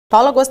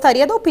Paula,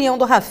 gostaria da opinião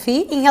do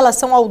Rafi em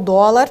relação ao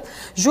dólar.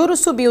 Juros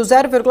subiu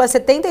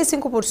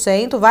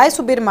 0,75%, vai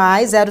subir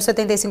mais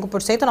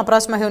 0,75% na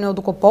próxima reunião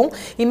do Copom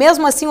e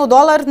mesmo assim o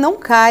dólar não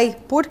cai.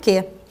 Por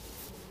quê?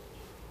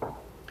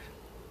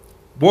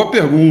 Boa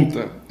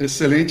pergunta,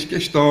 excelente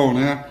questão,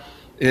 né?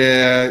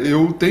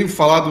 Eu tenho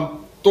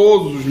falado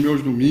todos os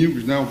meus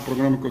domingos, né? O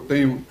programa que eu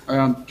tenho,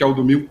 que é o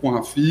Domingo com o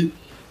Rafi,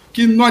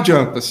 que não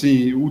adianta,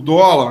 assim, o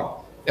dólar,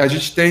 a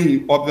gente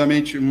tem,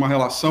 obviamente, uma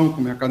relação com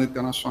o mercado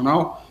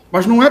internacional,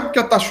 mas não é porque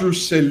a taxa de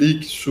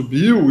Selic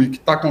subiu e que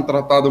está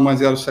contratado mais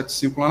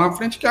 0,75 lá na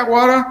frente que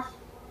agora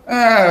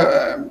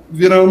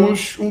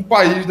viramos um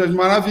país das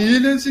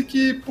maravilhas e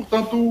que,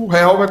 portanto, o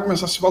real vai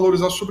começar a se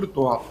valorizar sobre o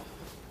dólar.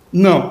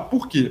 Não.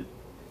 Por quê?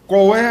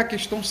 Qual é a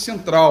questão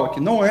central aqui?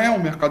 Não é o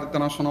mercado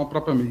internacional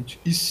propriamente,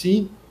 e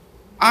sim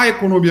a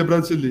economia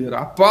brasileira,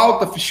 a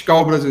pauta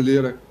fiscal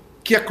brasileira,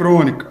 que é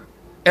crônica,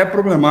 é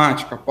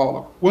problemática,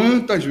 Paula.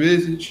 Quantas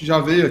vezes a gente já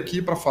veio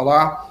aqui para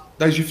falar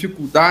das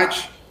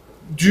dificuldades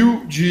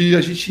de a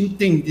gente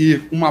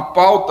entender uma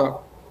pauta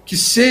que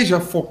seja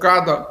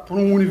focada por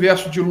um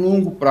universo de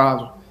longo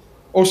prazo,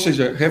 ou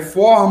seja,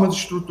 reformas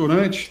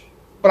estruturantes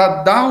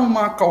para dar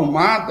uma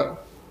acalmada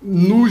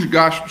nos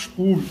gastos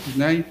públicos,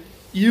 né?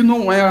 E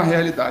não é a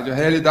realidade. A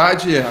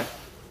realidade é,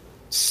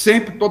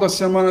 sempre, toda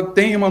semana,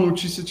 tem uma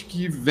notícia de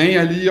que vem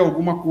ali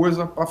alguma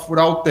coisa para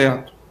furar o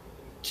teto,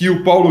 que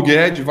o Paulo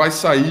Guedes vai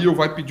sair ou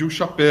vai pedir o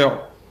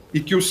chapéu,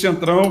 e que o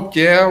Centrão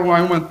quer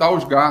aumentar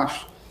os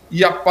gastos.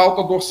 E a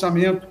pauta do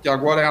orçamento, que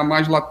agora é a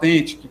mais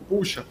latente, que,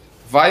 puxa,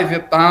 vai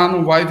vetar,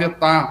 não vai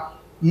vetar.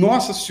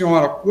 Nossa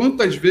Senhora,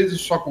 quantas vezes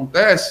isso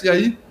acontece? E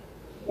aí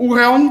o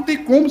real não tem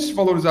como se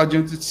valorizar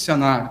diante desse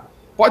cenário.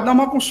 Pode dar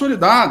uma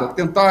consolidada,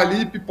 tentar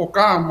ali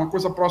pipocar uma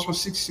coisa próxima a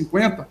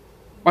 5,50,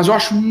 mas eu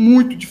acho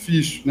muito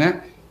difícil,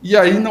 né? E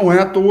aí não é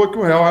à toa que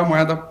o real é a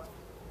moeda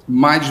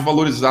mais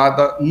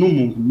desvalorizada no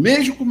mundo.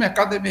 Mesmo com o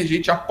mercado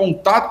emergente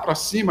apontado para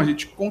cima, a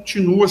gente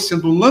continua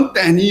sendo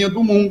lanterninha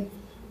do mundo,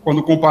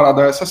 quando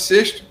comparado a essa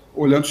sexta,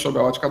 olhando sob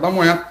a ótica da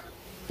moeda,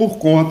 por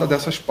conta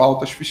dessas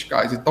pautas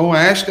fiscais. Então,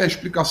 esta é a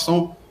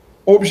explicação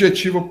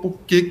objetiva por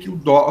que o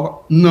dólar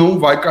não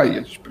vai cair.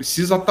 A gente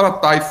precisa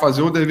tratar e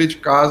fazer o dever de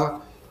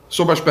casa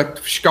sobre o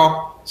aspecto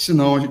fiscal,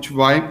 senão a gente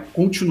vai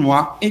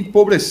continuar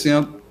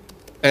empobrecendo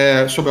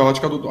sob a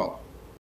ótica do dólar.